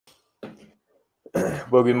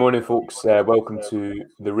Well, good morning, folks. Welcome to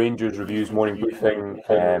the Rangers Reviews morning briefing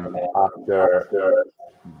after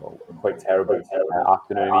quite terrible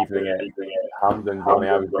afternoon and evening at Hampden. Johnny,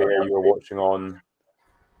 I was there. You were watching on.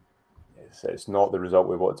 It's not the result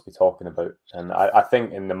we want to be talking about, and I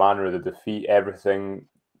think in the manner of the defeat, everything,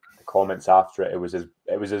 the comments after it, it was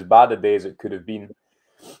as bad a day as it could have been.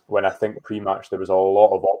 When I think pre-match there was a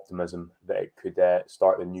lot of optimism that it could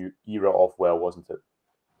start the new era off well, wasn't it?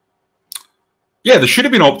 Yeah, there should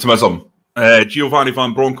have been optimism. Giovanni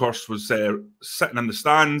van Bronckhorst was sitting in the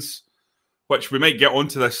stands, which we might get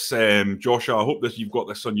onto this, Joshua. I hope that you've got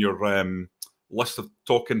this on your list of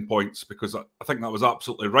talking points, because I think that was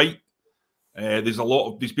absolutely right. There's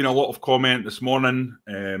been a lot of comment this morning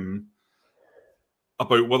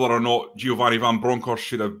about whether or not Giovanni van Bronckhorst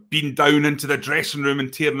should have been down into the dressing room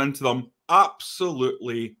and tearing into them.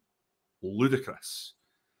 Absolutely ludicrous.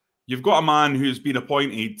 You've got a man who's been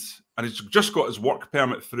appointed and has just got his work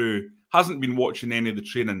permit through, hasn't been watching any of the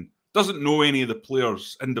training, doesn't know any of the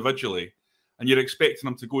players individually, and you're expecting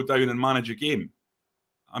him to go down and manage a game.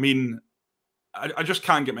 I mean, I just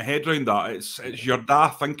can't get my head around that. It's your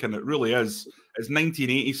daft thinking. It really is. It's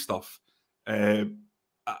 1980s stuff. I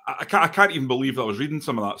can't even believe that I was reading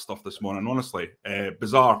some of that stuff this morning, honestly.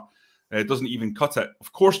 Bizarre. It doesn't even cut it.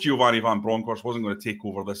 Of course, Giovanni van Bronckhorst wasn't going to take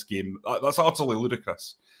over this game. That's utterly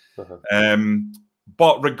ludicrous.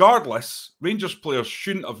 But regardless, Rangers players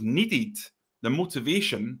shouldn't have needed the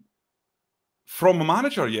motivation from a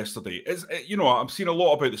manager yesterday. I'm seeing a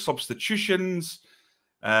lot about the substitutions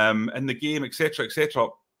in the game, etc., etc.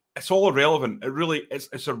 It's all irrelevant. It really is.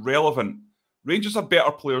 It's irrelevant. Rangers are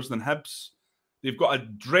better players than Hibs. They've got a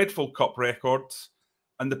dreadful cup record,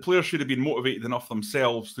 and the players should have been motivated enough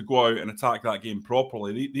themselves to go out and attack that game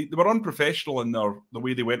properly. They were unprofessional in the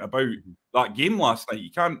way they went about that game last night.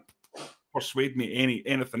 You can't persuade me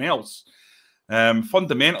anything else.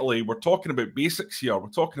 Fundamentally, we're talking about basics here. We're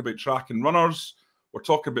talking about tracking runners. We're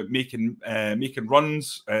talking about making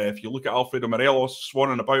runs. If you look at Alfredo Morelos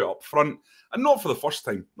swanning about up front, and not for the first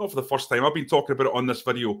time. Not for the first time. I've been talking about it on this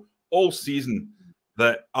video all season,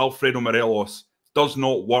 that Alfredo Morelos does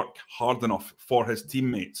not work hard enough for his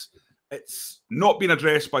teammates. It's not been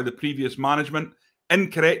addressed by the previous management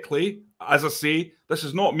incorrectly. As I say, this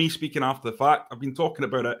is not me speaking after the fact. I've been talking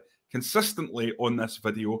about it consistently on this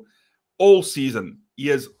video all season. He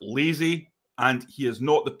is lazy, and he is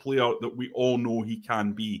not the player that we all know he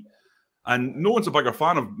can be. And no one's a bigger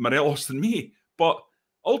fan of Morelos than me, but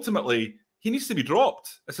ultimately, he needs to be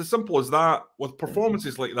dropped. It's as simple as that. With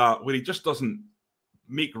performances like that, where he just doesn't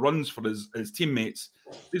make runs for his teammates,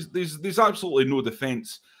 there's absolutely no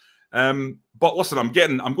defence. But listen, I'm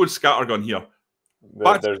going scattergun here.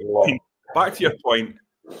 Back to your point.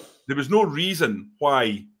 There was no reason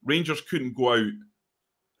why Rangers couldn't go out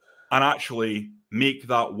and actually make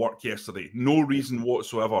that work yesterday. No reason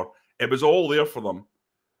whatsoever. It was all there for them.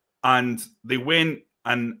 And they went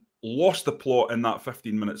and lost the plot in that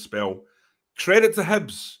 15-minute spell. Credit to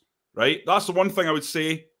Hibs, right? That's the one thing I would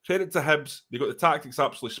say. Credit to Hibs. They got the tactics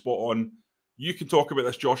absolutely spot on. You can talk about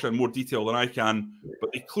this, Joshua, in more detail than I can,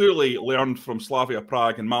 but they clearly learned from Slavia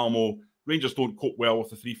Prague and Malmo. Rangers don't cope well with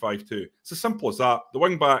the 3-5-2. It's as simple as that. The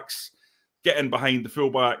wing-backs get in behind the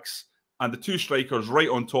full-backs, and the two strikers right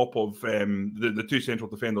on top of the two central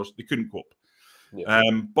defenders, they couldn't cope. Yeah.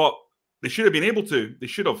 But they should have been able to. They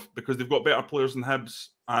should have, because they've got better players than Hibs,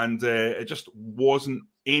 and it just wasn't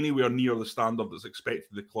anywhere near the standard that's expected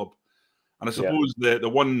of the club. And I suppose the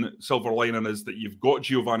one silver lining is that you've got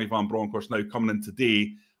Giovanni van Bronckhorst now coming in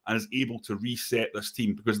today and is able to reset this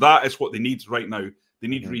team, because that is what they need right now. They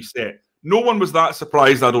need reset. No one was that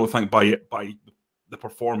surprised, I don't think, by the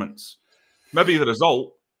performance. Maybe the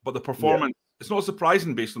result, but the performance, it's not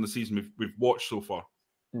surprising based on the season we've watched so far.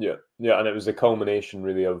 Yeah, and it was a culmination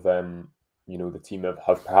really of the team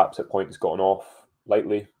have perhaps at points gotten off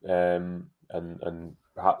lightly, and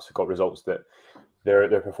perhaps got results that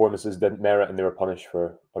their performances didn't merit, and they were punished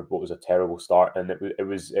for what was a terrible start. And it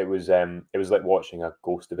was like watching a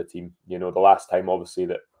ghost of a team. The last time obviously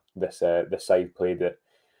that this side played at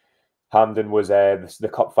Hampden was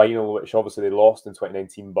the cup final, which obviously they lost in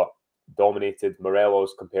 2019, but dominated.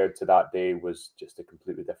 Morelos, compared to that day, was just a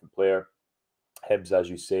completely different player. Hibs, as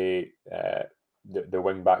you say, their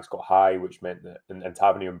wing backs got high, which meant that and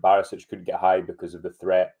Tavernier and Barisic couldn't get high because of the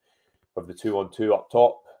threat of the 2-on-2 up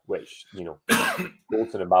top, which,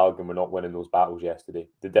 Goldson and Balogun were not winning those battles yesterday.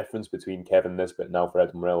 The difference between Kevin Nisbet and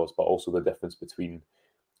Alfredo Morelos, but also the difference between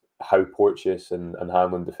how Porteous and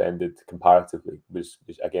Hanlon defended comparatively was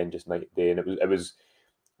again just night and day. And it was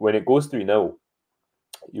when it goes 3-0,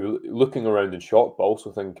 you're looking around in shock, but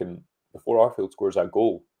also thinking, before Arfield scores that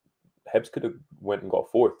goal, Hibs could have went and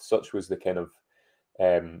got fourth. Such was the kind of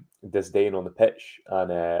disdain on the pitch,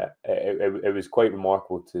 and it was quite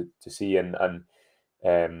remarkable to see. And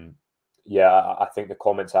yeah, I think the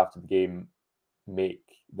comments after the game make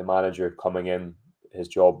the manager coming in his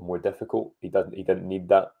job more difficult. He didn't need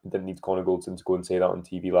that. He didn't need Connor Goldson to go and say that on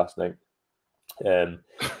TV last night. The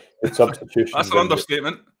substitutions. That's an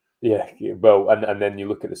understatement. Yeah, well, and then you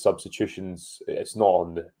look at the substitutions. It's not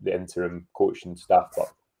on the interim coaching staff,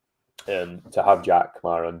 but to have Jack,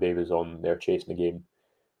 Kamara, and Davies on there chasing the game,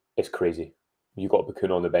 it's crazy. You got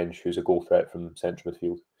Bakuna on the bench, who's a goal threat from central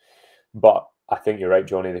midfield. But I think you're right,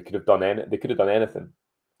 Johnny. They could have done anything,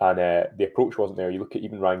 and the approach wasn't there. You look at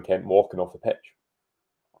even Ryan Kent walking off the pitch.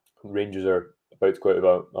 Rangers are about to go out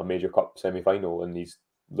of a major cup semi-final, and he's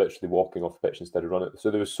literally walking off the pitch instead of running.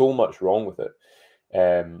 So there was so much wrong with it,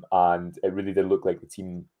 and it really did look like a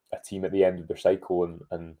team at the end of their cycle,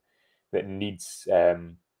 and that needs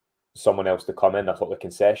someone else to come in. I thought the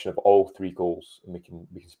concession of all 3 goals, and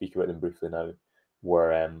we can speak about them briefly now,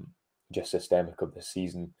 were just systemic of this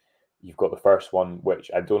season. You've got the first one,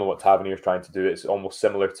 which I don't know what Tavernier's trying to do. It's almost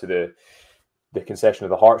similar to the concession of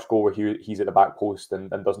the Hearts goal, where he's at the back post and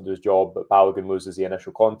doesn't do his job, but Balogun loses the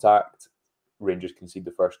initial contact. Rangers concede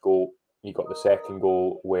the first goal. You got the second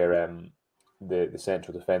goal where the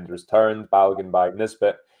central defender is turned, Balogun by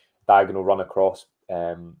Nisbet, diagonal run across,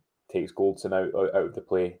 takes Goldson out of the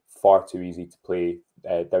play. Far too easy to play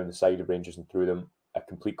down the side of Rangers and through them. A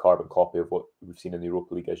complete carbon copy of what we've seen in the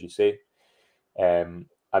Europa League, as you say. And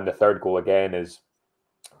the third goal again is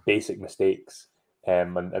basic mistakes.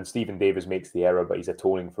 And Stephen Davis makes the error, but he's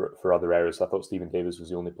atoning for other errors. So I thought Stephen Davis was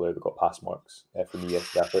the only player that got pass marks for me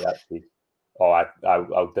yesterday. I thought actually,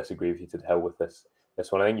 I'll disagree with you to the hell with this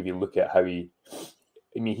one. I think if you look at how he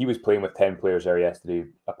was playing with 10 players there yesterday,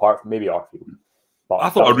 apart from maybe Arfield. But I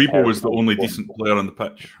thought Aribo was the only decent player on the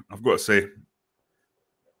pitch, I've got to say.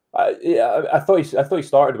 I thought he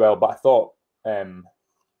started well, but I thought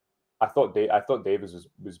Davis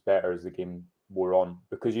was better as the game wore on,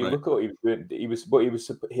 because you look at what he was doing.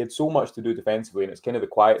 He had so much to do defensively, and it's kind of the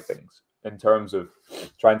quiet things in terms of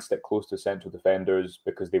trying to stick close to central defenders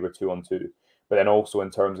because they were 2-on-2, but then also in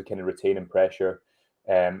terms of kind of retaining pressure.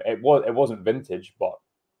 It wasn't vintage, but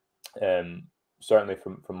certainly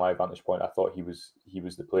from my vantage point, I thought he was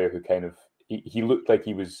the player who kind of he looked like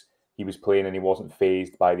he was playing and he wasn't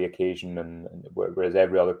phased by the occasion, and whereas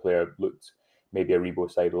every other player looked maybe a Rebo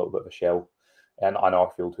side a little bit of a shell, and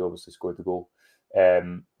Arfield, who obviously scored the goal.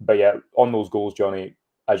 But yeah, on those goals, Johnny,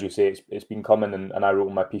 as you say, it's been coming, and I wrote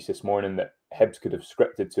in my piece this morning that Hibs could have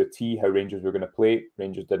scripted to a T how Rangers were going to play.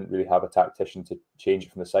 Rangers didn't really have a tactician to change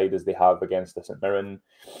it from the side as they have against a St Mirren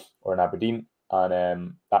or an Aberdeen,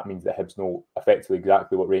 and that means that Hibs know effectively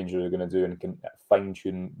exactly what Rangers are going to do and can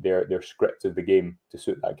fine-tune their script of the game to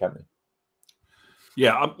suit that, can't they?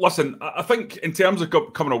 Yeah, listen, I think in terms of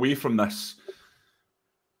coming away from this,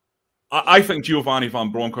 I think Giovanni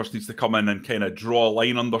Van Bronckhorst needs to come in and kind of draw a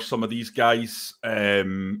line under some of these guys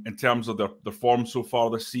in terms of their form so far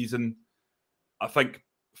this season. I think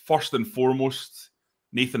first and foremost,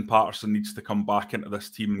 Nathan Patterson needs to come back into this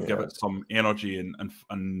team and give it some energy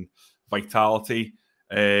and vitality.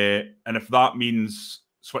 And if that means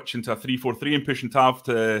switching to a 3-4-3 and pushing Tav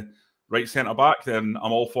to right centre back, then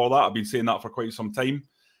I'm all for that. I've been saying that for quite some time.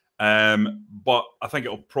 But I think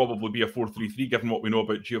it'll probably be a 4-3-3 given what we know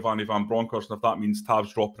about Giovanni Van Bronckhorst. And if that means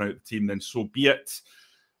Tav's dropping out of the team, then so be it.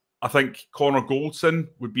 I think Connor Goldson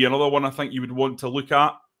would be another one I think you would want to look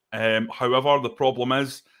at. However, the problem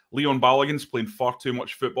is Leon Balogun's playing far too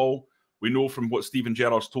much football. We know from what Steven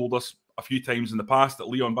Gerrard's told us a few times in the past that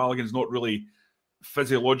Leon Balogun's not really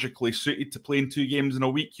physiologically suited to playing 2 games in a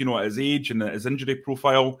week. You know, at his age and at his injury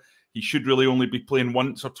profile, he should really only be playing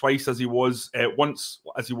once or twice as he was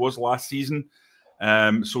last season.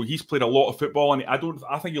 So he's played a lot of football, and I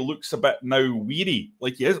think he looks a bit now weary.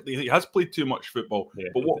 Like he has played too much football. Yeah,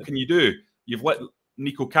 but what can you do? You've let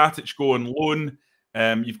Nico Katic go on loan.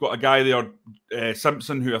 You've got a guy there,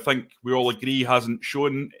 Simpson, who I think we all agree hasn't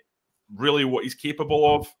shown really what he's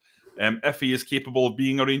capable of. If he is capable of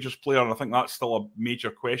being a Rangers player, and I think that's still a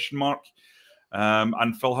major question mark.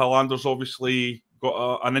 And Phil Hillander's obviously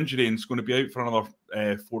got an injury and is going to be out for another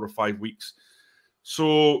 4 or 5 weeks.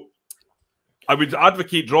 So I would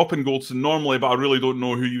advocate dropping Goldson normally, but I really don't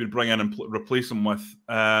know who you would bring in and replace him with.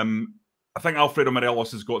 I think Alfredo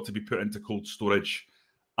Morelos has got to be put into cold storage,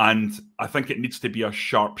 and I think it needs to be a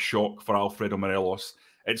sharp shock for Alfredo Morelos.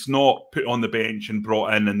 It's not put on the bench and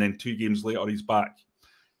brought in and then 2 games later he's back.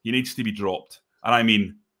 He needs to be dropped, and I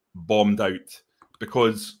mean bombed out,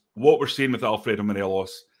 because what we're seeing with Alfredo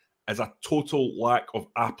Morelos is a total lack of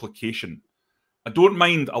application. I don't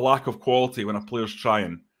mind a lack of quality when a player's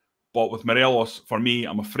trying, but with Morelos, for me,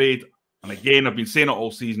 I'm afraid, and again, I've been saying it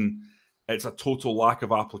all season, it's a total lack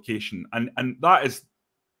of application, and that is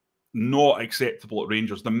not acceptable at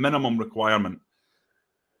Rangers. The minimum requirement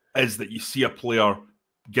is that you see a player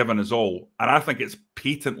giving his all, and I think it's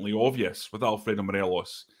patently obvious with Alfredo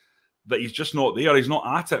Morelos that he's just not there. He's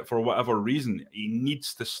not at it for whatever reason. He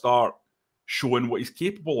needs to start showing what he's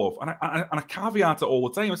capable of. And I caveat it all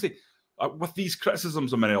the time. I say, with these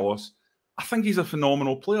criticisms of Morelos, I think he's a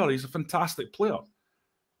phenomenal player. He's a fantastic player.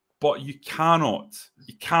 But you cannot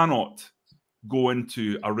go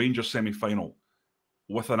into a Rangers semi-final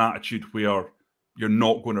with an attitude where you're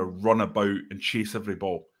not going to run about and chase every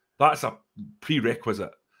ball. That's a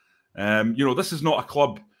prerequisite. This is not a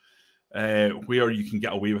club where you can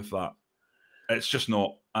get away with that. It's just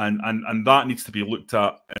not, and that needs to be looked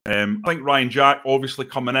at. I think Ryan Jack obviously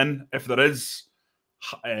coming in, if there is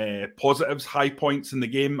positives, high points in the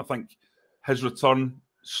game, I think his return,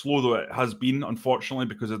 slow though it has been, unfortunately,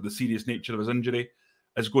 because of the serious nature of his injury,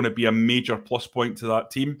 is going to be a major plus point to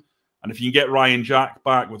that team. And if you can get Ryan Jack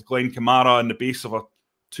back with Glenn Kamara in the base of a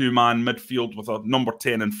two-man midfield with a number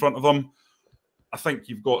 10 in front of them, I think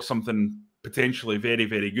you've got something potentially very,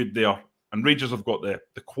 very good there. And Rangers have got the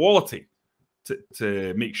quality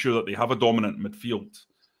to make sure that they have a dominant midfield.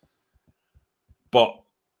 But,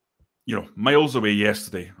 miles away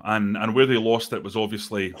yesterday. And where they lost it was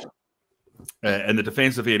obviously in the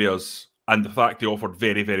defensive areas, and the fact they offered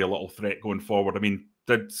very, very little threat going forward. I mean,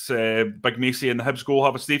 did Big Macy and the Hibs goal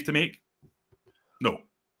have a save to make? No.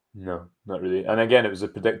 No, not really. And again, it was the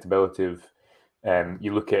predictability of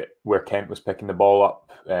you look at where Kent was picking the ball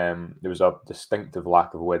up. There was a distinctive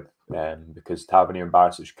lack of width because Tavernier and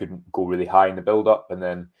Barisic couldn't go really high in the build-up. And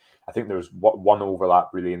then I think there was one overlap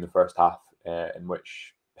really in the first half in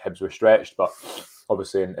which Hibs were stretched. But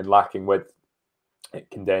obviously in lacking width, it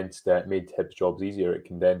condensed, it made Hibs' jobs easier. It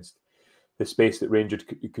condensed the space that Rangers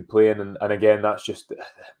could play in. And again, that's just, it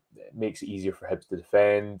makes it easier for Hibs to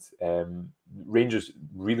defend. Rangers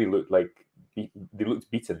really looked like, they looked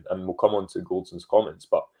beaten, and we'll come on to Goldson's comments,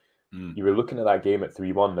 but you were looking at that game at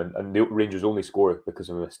 3-1, and the Rangers only scored because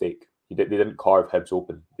of a mistake. They didn't carve Hibs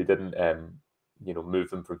open. They didn't, move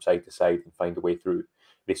them from side to side and find a way through.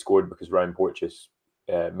 They scored because Ryan Porteous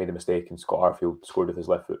made a mistake, and Scott Arfield scored with his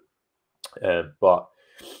left foot. But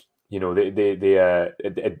they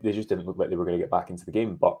just didn't look like they were going to get back into the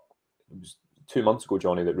game. But it was 2 months ago,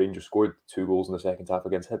 Johnny, that Rangers scored 2 goals in the second half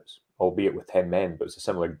against Hibs, albeit with 10 men. But it's a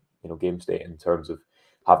similar, game state in terms of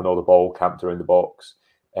having all the ball camped around the box.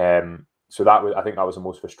 So I think that was the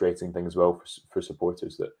most frustrating thing as well for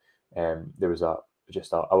supporters, that there was a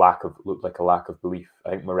lack of belief.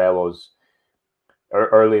 I think Morelos,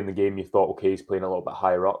 early in the game, you thought, okay, he's playing a little bit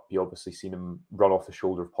higher up. You obviously seen him run off the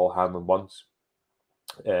shoulder of Paul Hanlon once.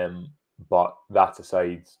 But that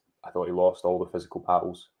aside, I thought he lost all the physical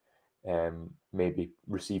battles. Maybe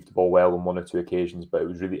received the ball well on 1 or 2 occasions, but it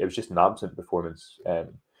was just an absent performance.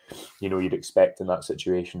 You'd expect in that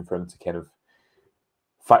situation for him to kind of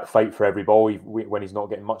fight for every ball when he's not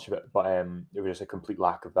getting much of it. But there was just a complete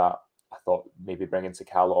lack of that. I thought maybe bringing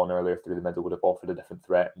Sakala on earlier through the middle would have offered a different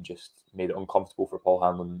threat and just made it uncomfortable for Paul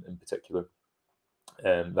Hanlon in particular.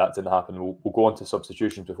 That didn't happen. We'll go on to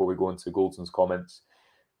substitutions before we go into Goldson's comments.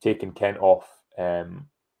 Taking Kent off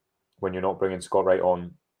when you're not bringing Scott Wright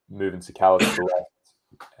on, moving Sakala to the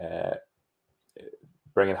left,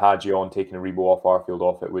 bringing Hadji on, taking Aribo off, Arfield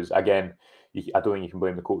off. It was, again, I don't think you can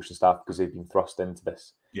blame the coaching staff because they've been thrust into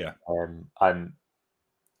this. Yeah. And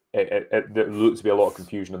there looked to be a lot of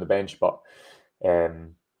confusion on the bench, but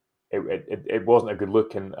it wasn't a good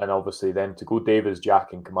look. And obviously then to go Davies,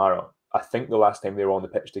 Jack and Kamara, I think the last time they were on the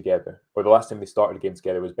pitch together, or the last time they started a game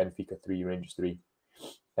together, was Benfica 3, Rangers 3.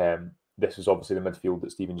 This was obviously the midfield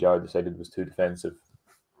that Stephen Gerrard decided was too defensive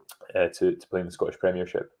to play in the Scottish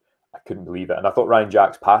Premiership. I couldn't believe it, and I thought Ryan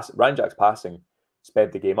Jack's passing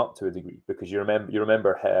sped the game up to a degree, because you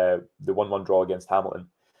remember the 1-1 draw against Hamilton,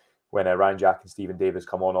 when Ryan Jack and Stephen Davies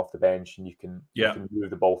come on off the bench, and you can move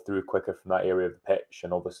the ball through quicker from that area of the pitch,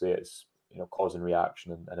 and obviously it's cause and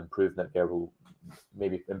reaction and improvement there will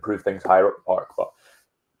maybe improve things higher up the park. But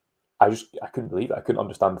I couldn't believe it. I couldn't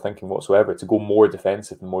understand the thinking whatsoever to go more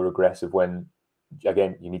defensive and more aggressive when,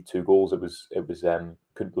 again, you need 2 goals. It was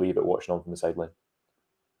couldn't believe it watching on from the sideline.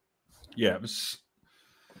 Yeah,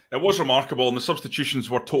 it was remarkable, and the substitutions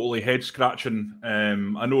were totally head scratching.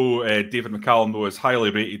 I know David McCallum, though, is highly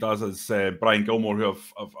rated, as is Brian Gilmore, who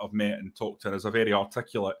I've met and talked to, and is a very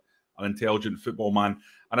articulate and intelligent football man.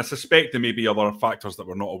 And I suspect there may be other factors that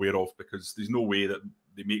we're not aware of, because there's no way that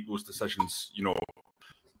they make those decisions,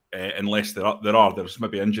 unless there's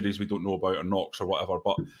maybe injuries we don't know about or knocks or whatever.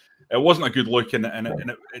 But it wasn't a good look, and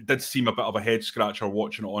it did seem a bit of a head scratcher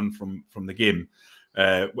watching it on from the game.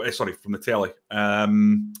 Sorry, from the telly.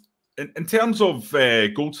 In terms of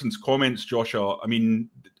Goldson's comments, Joshua, I mean,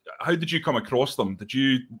 how did you come across them?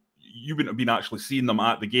 You wouldn't have been actually seeing them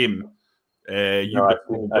at the game? You would have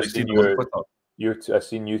probably seen them on Twitter. I've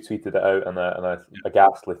seen you tweeted it out, and I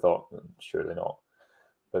ghastly thought, surely not.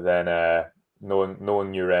 But then,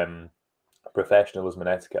 knowing your professionalism and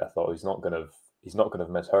etiquette, I thought he's not gonna have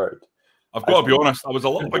misheard. I've got to be honest, I was a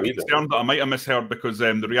little bit concerned that I might have misheard because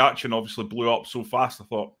the reaction obviously blew up so fast.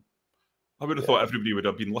 I would have thought everybody would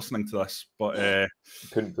have been listening to this, but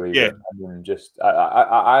couldn't believe it. I mean,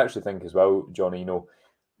 I actually think as well, Johnny, you know,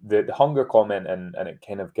 the hunger comment and it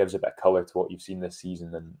kind of gives a bit of colour to what you've seen this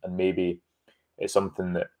season, and maybe it's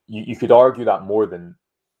something that you could argue that more than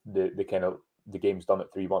the game's done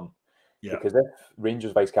at 3-1. Yeah. Because if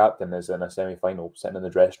Rangers vice captain is in a semi-final sitting in the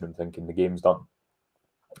dressing room thinking the game's done,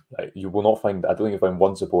 you will not find, I don't think you'll find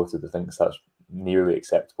one supporter that thinks that's nearly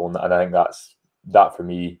acceptable. And I think that for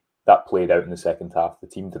me, that played out in the second half. The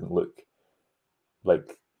team didn't look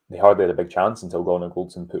like they hardly had a big chance until Gon and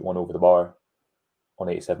Goldson put one over the bar on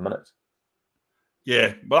 87 minutes.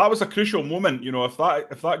 Yeah, but that was a crucial moment. You know, if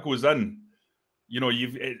that goes in, you know,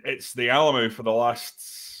 it's the Alamo for the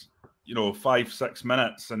last, you know, 5-6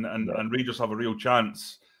 minutes, and Rangers have a real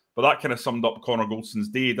chance. But that kind of summed up Connor Goldson's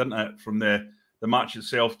day, didn't it? From the match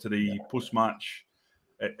itself to the post-match.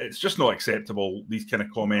 It's just not acceptable, these kind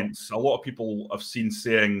of comments. A lot of people I've seen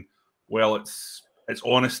saying, well, it's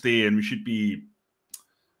honesty and we should be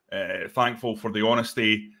thankful for the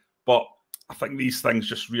honesty. But I think these things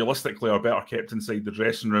just realistically are better kept inside the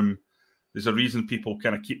dressing room. There's a reason people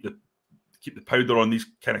kind of keep the powder on these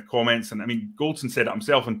kind of comments. And I mean, Goldson said it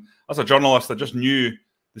himself. And as a journalist, I just knew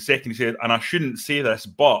the second he said, and I shouldn't say this,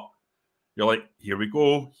 but you're like, here we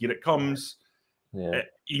go, here it comes. Yeah.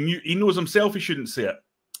 He knows himself he shouldn't say it.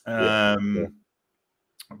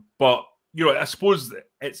 But you know, I suppose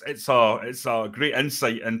it's a great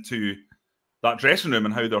insight into that dressing room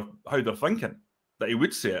and how they're thinking that he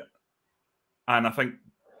would say it, and I think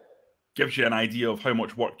gives you an idea of how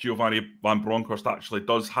much work Giovanni Van Bronckhorst actually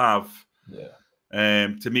does have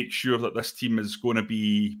to make sure that this team is going to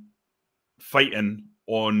be fighting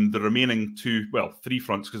on the remaining 3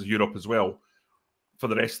 fronts because of Europe as well for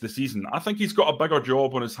the rest of the season. I think he's got a bigger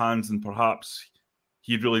job on his hands than perhaps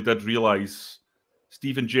he really did realise.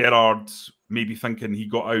 Steven Gerrard maybe thinking he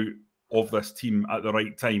got out of this team at the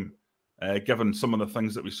right time, given some of the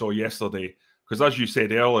things that we saw yesterday. Because as you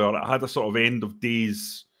said earlier, it had a sort of end of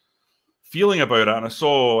days feeling about it. And I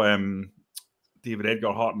saw David Edgar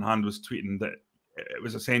Hartenhand was tweeting that it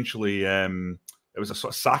was essentially it was a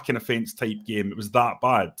sort of sacking offence type game. It was that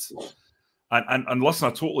bad. And listen,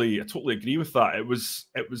 I totally agree with that. It was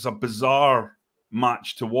a bizarre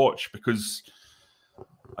match to watch because,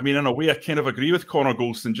 I mean, in a way, I kind of agree with Connor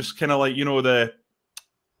Goldson. Just kind of like, you know, the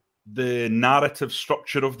narrative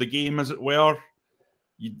structure of the game, as it were.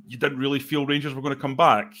 You didn't really feel Rangers were going to come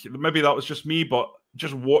back. Maybe that was just me, but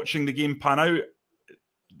just watching the game pan out,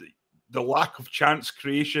 the lack of chance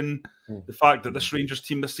creation, the fact that this Rangers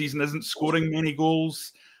team this season isn't scoring many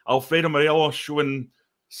goals, Alfredo Morelos showing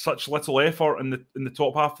such little effort in the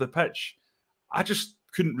top half of the pitch, I just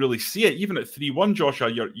couldn't really see it. Even at 3-1, Joshua,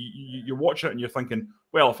 you're watching it and you're thinking,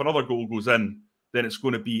 well, if another goal goes in, then it's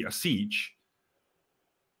going to be a siege.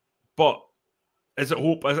 But is it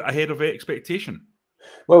hope ahead of expectation?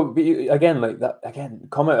 Well, again, like that,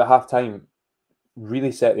 come out at half-time,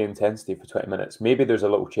 really set the intensity for 20 minutes. Maybe there's a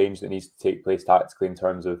little change that needs to take place tactically in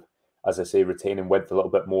terms of, as I say, retaining width a little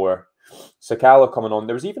bit more. Sakala coming on.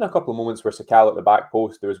 There was even a couple of moments where Sakala at the back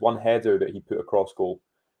post, there was one header that he put across goal,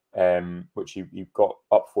 which he got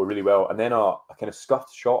up for really well. And then a kind of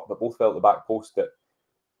scuffed shot that both fell at the back post that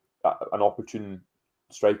an opportune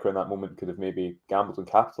striker in that moment could have maybe gambled and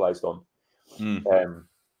capitalised on.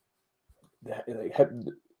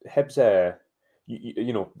 Hibs,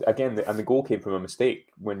 you know, again, and the goal came from a mistake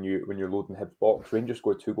when you're loading Hibs box. Rangers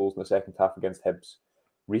scored 2 goals in the second half against Hibs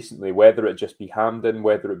recently, whether it just be Hampden,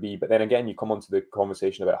 whether it be, but then again, you come on to the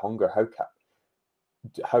conversation about hunger. How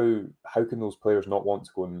can those players not want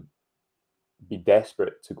to go and be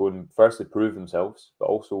desperate to go and firstly prove themselves, but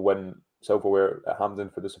also win silverware at Hampden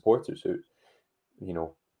for the supporters who, you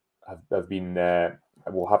know, have been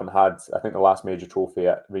haven't had. I think the last major trophy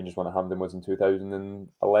at Rangers won at Hampden was in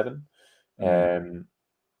 2011.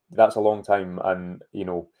 That's a long time, and you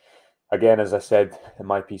know, again, as I said in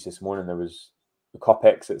my piece this morning, there was the cup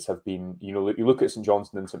exits have been, you know, you look at St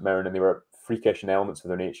Johnstone and St Mirren, and they were freakish in elements of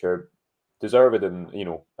their nature, deserved and, you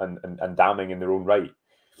know, and damning in their own right.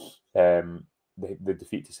 The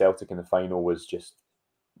defeat to Celtic in the final was just,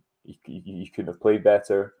 you couldn't have played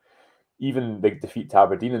better. Even the defeat to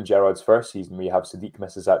Aberdeen in Gerrard's first season, where you have Sadiq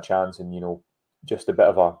misses that chance, and just a bit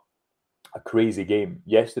of a crazy game.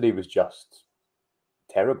 Yesterday was just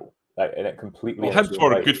terrible, and it completely. Well, Hibs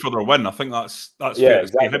were good for their win. I think that's fair to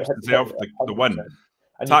say. Hibs deserved the win.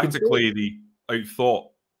 And tactically, they outthought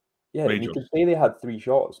Rangers. And you can say they had 3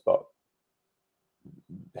 shots, but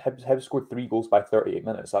Hibs scored 3 goals by 38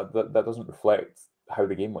 minutes. That doesn't reflect how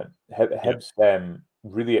the game went. Hibs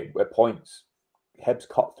really at points, Hibs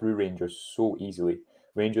cut through Rangers so easily.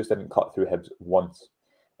 Rangers didn't cut through Hibs once,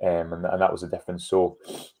 and that was the difference. So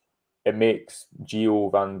it makes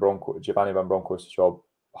Giovanni Van Bronckhorst's job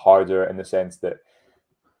harder, in the sense that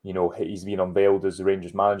he's been unveiled as the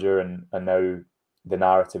Rangers manager, and now the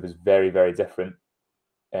narrative is very, very different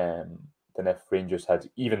than if Rangers had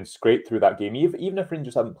even scraped through that game. Even if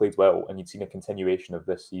Rangers hadn't played well and you'd seen a continuation of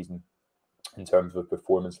this season in terms of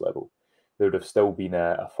performance level, there would have still been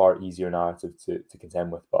a far easier narrative to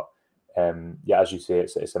contend with. But as you say,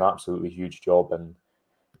 it's an absolutely huge job, and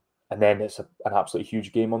then it's an absolutely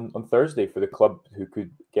huge game on Thursday for the club, who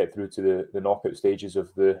could get through to the knockout stages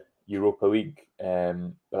of the Europa League.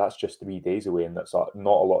 But that's just 3 days away, and that's not a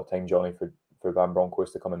lot of time, Johnny, for Van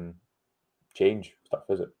Bronckhorst to come and change stuff,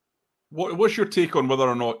 is it? What's your take on whether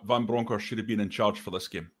or not Van Bronckhorst should have been in charge for this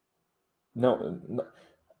game? No.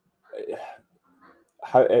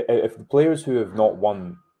 If the players who have not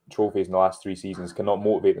won trophies in the last 3 seasons cannot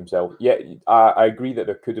motivate themselves, I agree that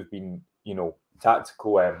there could have been,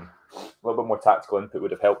 tactical, a little bit more tactical input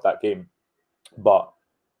would have helped that game. But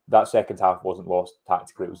that second half wasn't lost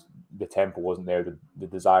tactically. The tempo wasn't there. The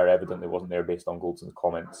desire evidently wasn't there, based on Goldson's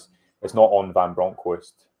comments. It's not on Van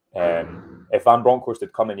Bronckhorst. If Van Bronckhorst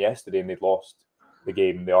had come in yesterday and they'd lost the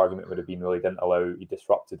game, the argument would have been, well, he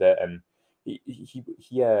disrupted it, and he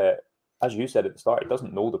as you said at the start, he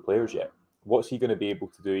doesn't know the players yet. What's he going to be able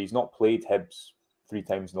to do? He's not played Hibs 3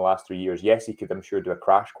 times in the last 3 years. Yes, he could, I'm sure, do a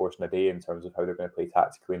crash course in a day in terms of how they're going to play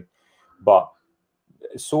tactically, but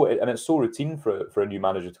it's so routine for a new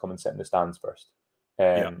manager to come and sit in the stands first.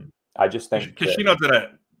 I just think Kashina did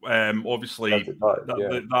it. Obviously,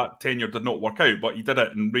 that tenure did not work out, but he did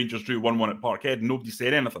it, and Rangers drew 1-1 at Parkhead, and nobody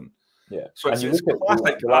said anything. Yeah, so it's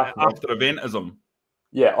classic after eventism.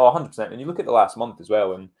 Yeah, 100%. And you look at the last month as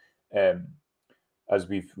well, and as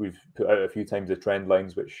we've put out a few times, the trend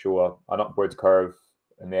lines which show an upwards curve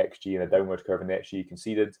in the XG and a downwards curve in the XG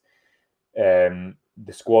conceded.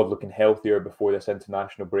 The squad looking healthier before this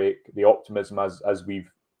international break. The optimism, as we've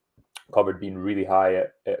covered, being really high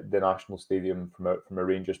at the National Stadium from a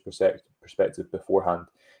Rangers perspective beforehand.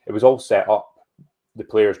 It was all set up. The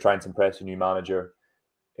players trying to impress a new manager.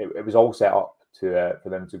 It was all set up for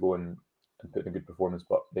them to go and put in a good performance,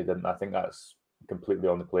 but they didn't. I think that's completely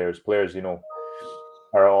on the players. Players,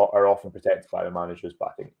 are often protected by the managers, but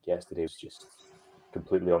I think yesterday was just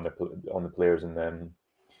completely on the players. And then,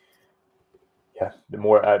 the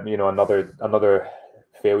more another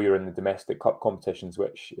failure in the domestic cup competitions,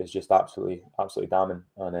 which is just absolutely damning.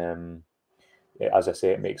 And as I say,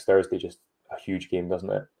 it makes Thursday just a huge game, doesn't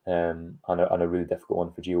it? And a really difficult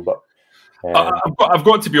one for Gio. But I've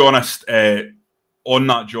got to be honest on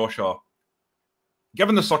that, Joshua.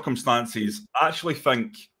 Given the circumstances, I actually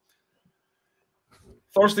think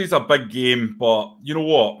Thursday's a big game, but you know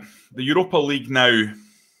what? The Europa League now,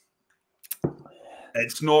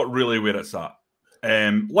 it's not really where it's at.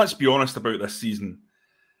 Let's be honest about this season.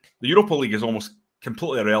 The Europa League is almost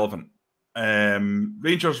completely irrelevant.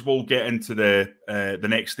 Rangers will get into the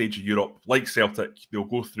next stage of Europe. Like Celtic, they'll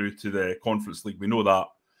go through to the Conference League. We know that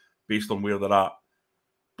based on where they're at.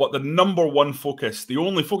 But the number one focus, the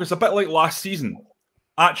only focus, a bit like last season,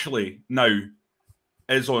 actually now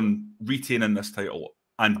is on retaining this title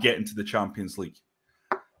and getting to the Champions League.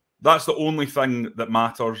 That's the only thing that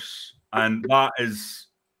matters. And that is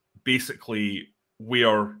basically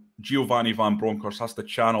where Giovanni Van Bronckhorst has to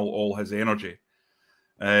channel all his energy.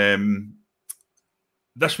 This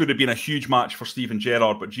would have been a huge match for Steven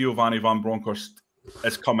Gerrard, but Giovanni Van Bronckhorst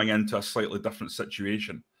is coming into a slightly different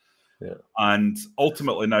situation. Yeah. And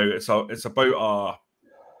ultimately now it's about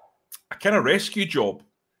a kind of rescue job,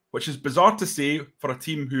 which is bizarre to say for a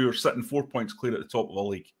team who are sitting 4 points clear at the top of the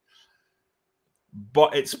league.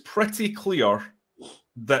 But it's pretty clear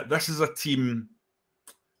that this is a team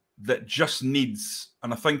that just needs,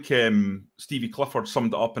 and I think Stevie Clifford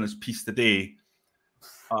summed it up in his piece today,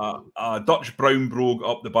 a Dutch brown brogue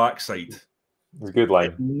up the backside. It's a good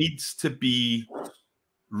line. It needs to be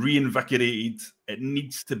reinvigorated. It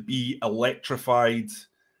needs to be electrified.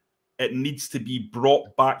 It needs to be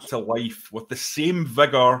brought back to life with the same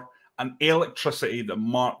vigour and electricity that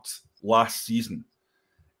marked last season.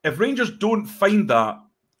 If Rangers don't find that,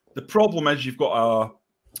 the problem is you've got a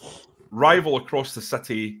rival across the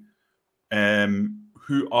city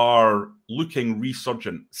who are looking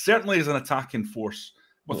resurgent, certainly as an attacking force.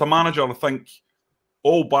 With a manager, I think,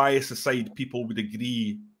 all bias aside, people would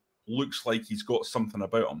agree looks like he's got something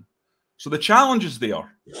about him. So the challenge is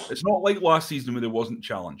there. It's not like last season where there wasn't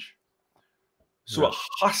challenge. So it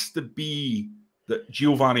has to be that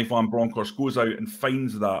Giovanni Van Bronckhorst goes out and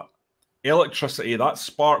finds that electricity, that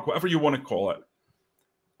spark, whatever you want to call it,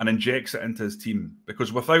 and injects it into his team.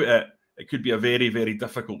 Because without it, it could be a very, very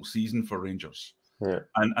difficult season for Rangers. Yeah.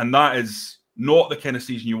 And that is not the kind of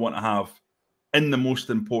season you want to have in the most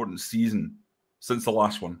important season since the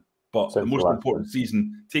last one. But the most important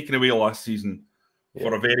season, taken away last season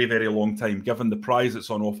for a very, very long time, given the prize that's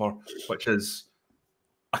on offer, which is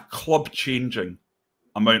a club-changing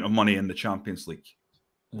amount of money in the Champions League.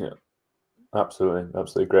 Yeah,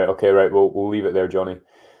 absolutely great. Okay, right, we'll leave it there, Johnny.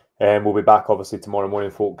 We'll be back obviously tomorrow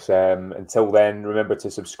morning, folks. Until then, remember to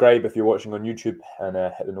subscribe if you're watching on YouTube and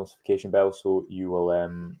hit the notification bell so you will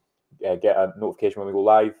get a notification when we go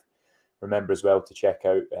live. Remember as well to check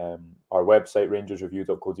out our website,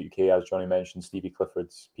 rangersreview.co.uk, as Johnny mentioned, Stevie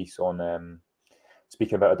Clifford's piece on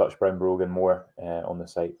speaking about a Dutch Brown Brogue and more on the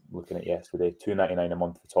site, looking at yesterday, $2.99 a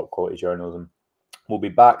month for top quality journalism. We'll be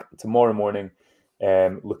back tomorrow morning,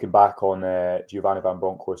 looking back on Giovanni Van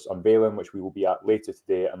Bronckhorst's unveiling, which we will be at later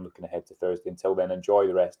today, and looking ahead to Thursday. Until then, enjoy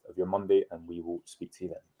the rest of your Monday, and we will speak to you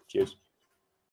then. Cheers.